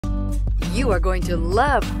You are going to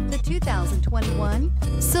love the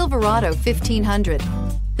 2021 Silverado 1500.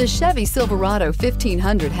 The Chevy Silverado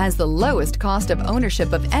 1500 has the lowest cost of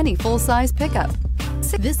ownership of any full-size pickup.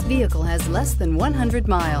 This vehicle has less than 100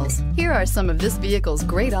 miles. Here are some of this vehicle's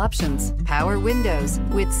great options: power windows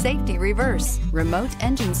with safety reverse, remote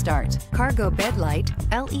engine start, cargo bed light,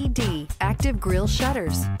 LED, active grille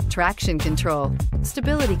shutters, traction control,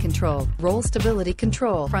 stability control, roll stability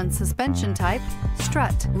control, front suspension type,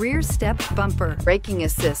 strut, rear step bumper, braking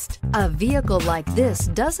assist. A vehicle like this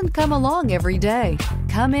doesn't come along every day.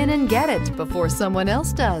 Come in and get it before someone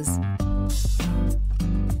else does.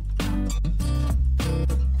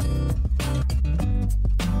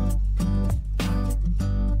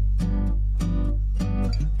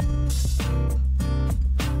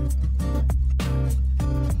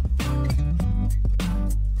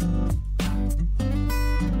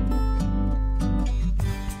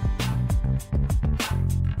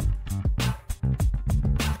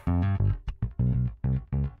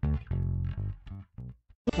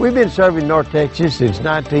 We've been serving North Texas since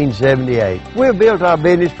 1978. We've built our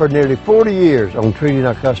business for nearly 40 years on treating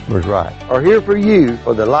our customers right. We're here for you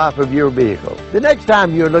for the life of your vehicle. The next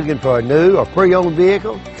time you're looking for a new or pre-owned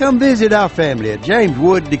vehicle, come visit our family at James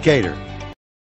Wood Decatur.